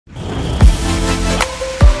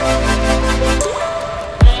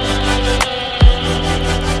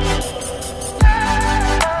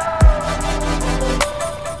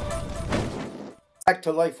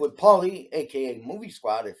to Life with Paulie, aka Movie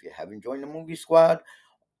Squad. If you haven't joined the Movie Squad,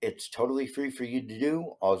 it's totally free for you to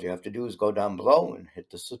do. All you have to do is go down below and hit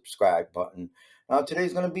the subscribe button. Now,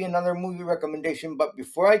 today's going to be another movie recommendation, but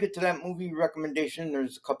before I get to that movie recommendation,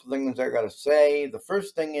 there's a couple things I got to say. The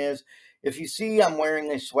first thing is, if you see I'm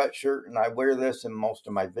wearing a sweatshirt, and I wear this in most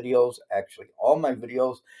of my videos, actually all my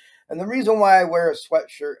videos, and the reason why I wear a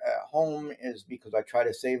sweatshirt at home is because I try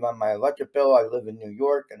to save on my electric bill. I live in New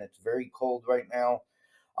York, and it's very cold right now.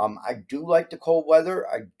 I do like the cold weather.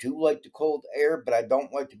 I do like the cold air, but I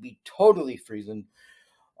don't like to be totally freezing.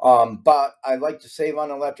 But I like to save on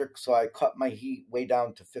electric, so I cut my heat way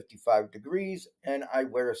down to 55 degrees, and I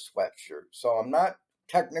wear a sweatshirt. So I'm not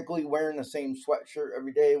technically wearing the same sweatshirt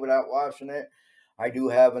every day without washing it. I do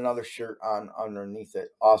have another shirt on underneath it.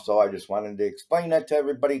 Also, I just wanted to explain that to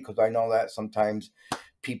everybody because I know that sometimes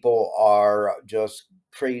people are just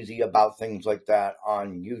crazy about things like that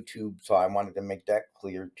on YouTube. So I wanted to make that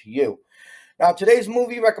clear to you. Now, today's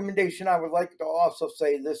movie recommendation, I would like to also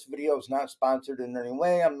say this video is not sponsored in any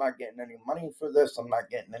way. I'm not getting any money for this. I'm not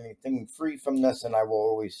getting anything free from this, and I will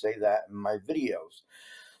always say that in my videos.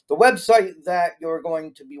 The website that you're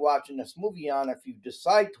going to be watching this movie on, if you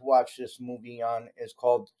decide to watch this movie on, is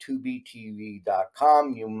called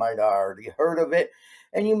Tubitv.com. You might have already heard of it,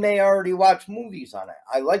 and you may already watch movies on it.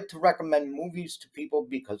 I like to recommend movies to people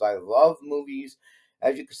because I love movies.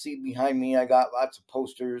 As you can see behind me, I got lots of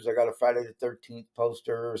posters. I got a Friday the 13th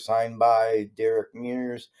poster signed by Derek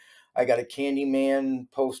Mears. I got a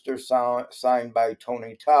Candyman poster signed by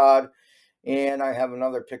Tony Todd. And I have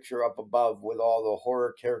another picture up above with all the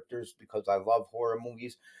horror characters because I love horror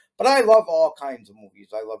movies. But I love all kinds of movies.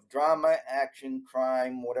 I love drama, action,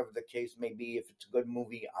 crime, whatever the case may be. If it's a good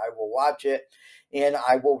movie, I will watch it and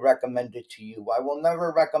I will recommend it to you. I will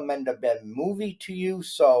never recommend a bad movie to you,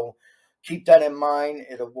 so keep that in mind.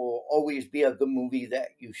 It will always be a good movie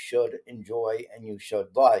that you should enjoy and you should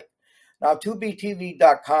like. Now,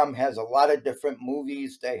 Tubitv.com has a lot of different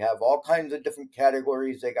movies. They have all kinds of different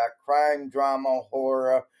categories. They got crime, drama,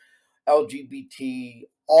 horror, LGBT,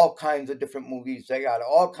 all kinds of different movies. They got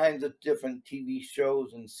all kinds of different TV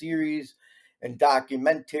shows and series and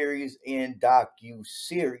documentaries and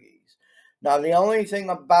docu-series. Now, the only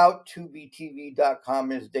thing about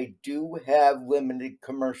Tubitv.com is they do have limited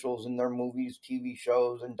commercials in their movies, TV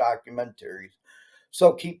shows, and documentaries.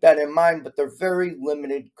 So keep that in mind, but they're very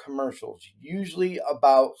limited commercials, usually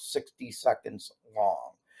about 60 seconds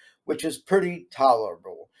long, which is pretty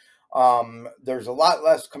tolerable. There's a lot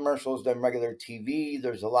less commercials than regular TV.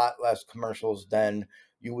 There's a lot less commercials than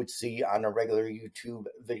you would see on a regular YouTube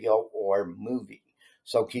video or movie.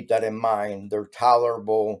 So keep that in mind. They're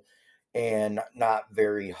tolerable and not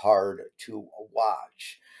very hard to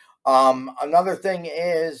watch. Another thing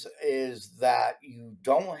is that you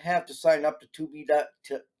don't have to sign up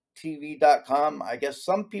to Tv.com. I guess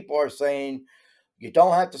some people are saying you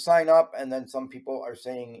don't have to sign up, and then some people are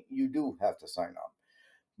saying you do have to sign up.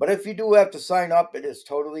 But if you do have to sign up, it is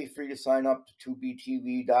totally free to sign up to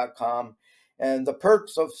Tubitv.com. And the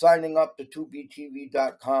perks of signing up to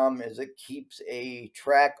Tubitv.com is it keeps a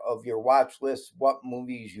track of your watch list, what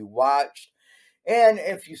movies you watched. And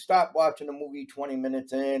if you stop watching a movie 20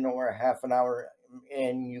 minutes in or a half an hour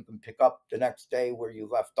in, you can pick up the next day where you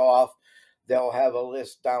left off. They'll have a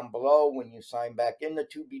list down below when you sign back into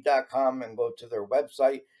Tubi.com and go to their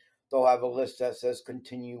website. They'll have a list that says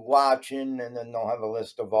continue watching, and then they'll have a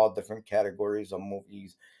list of all different categories of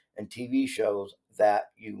movies and TV shows that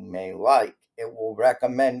you may like. It will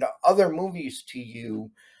recommend other movies to you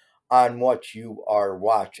on what you are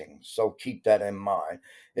watching. So keep that in mind.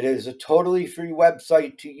 It is a totally free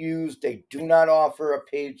website to use. They do not offer a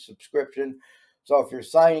paid subscription. So if you're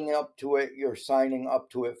signing up to it, you're signing up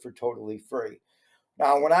to it for totally free.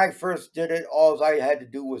 Now, when I first did it, all I had to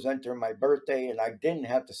do was enter my birthday, and I didn't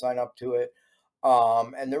have to sign up to it.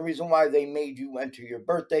 And the reason why they made you enter your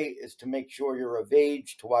birthday is to make sure you're of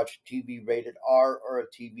age to watch TV rated R or a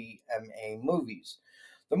TVMA movies.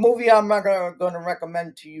 The movie I'm not going to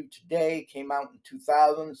recommend to you today came out in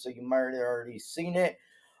 2000, so you might have already seen it.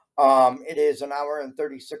 It is an hour and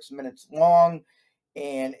 36 minutes long,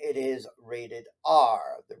 and it is rated R.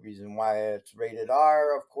 The reason why it's rated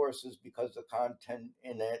R, of course, is because the content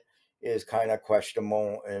in it is kind of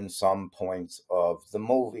questionable in some points of the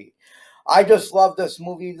movie. I just love this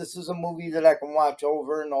movie. This is a movie that I can watch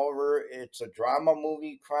over and over. It's a drama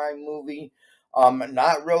movie, crime movie.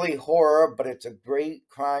 Not really horror, but it's a great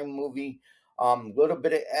crime movie. Little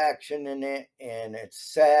bit of action in it, and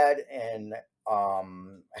it's sad and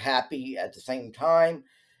happy at the same time.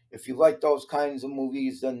 If you like those kinds of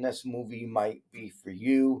movies, then this movie might be for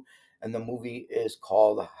you. And the movie is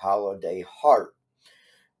called Holiday Heart.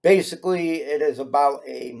 Basically, it is about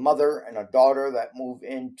a mother and a daughter that move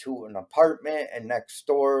into an apartment, and next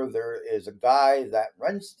door there is a guy that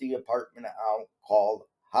rents the apartment out called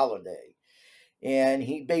Holiday. And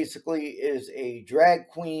he basically is a drag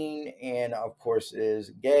queen and, of course, is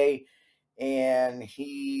gay. And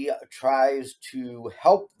he tries to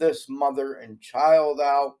help this mother and child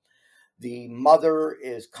out. The mother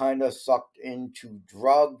is kind of sucked into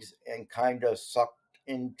drugs and kind of sucked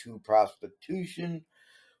into prostitution.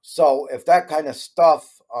 So if that kind of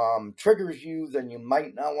stuff triggers you, then you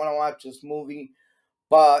might not want to watch this movie.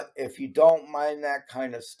 But if you don't mind that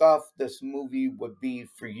kind of stuff, this movie would be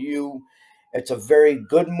for you. It's a very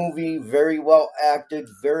good movie, very well acted,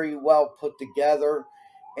 very well put together,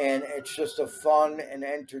 and it's just a fun and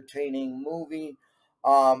entertaining movie.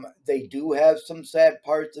 They do have some sad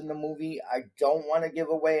parts in the movie. I don't want to give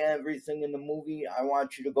away everything in the movie. I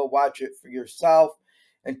want you to go watch it for yourself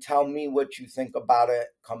and tell me what you think about it.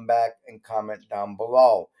 Come back and comment down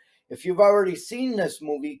below. If you've already seen this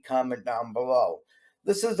movie, comment down below.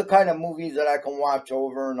 This is the kind of movie that I can watch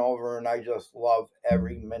over and over, and I just love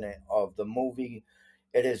every minute of the movie.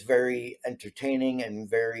 It is very entertaining and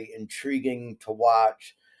very intriguing to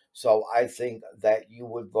watch. So I think that you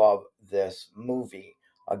would love this movie.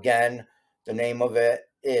 Again, the name of it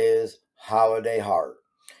is Holiday Heart.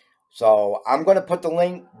 So I'm going to put the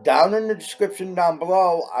link down in the description down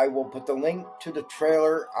below. I will put the link to the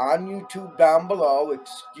trailer on YouTube down below.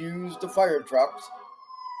 Excuse the fire trucks.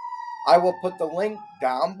 I will put the link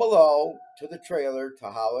down below to the trailer to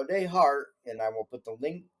Holiday Heart, and I will put the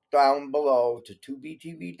link down below to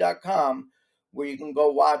Tubitv.com where you can go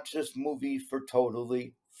watch this movie for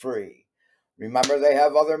totally free. Remember, they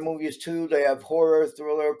have other movies too. They have horror,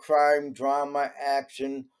 thriller, crime, drama,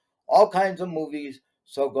 action, all kinds of movies.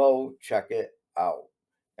 So go check it out.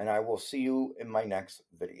 And I will see you in my next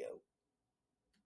video.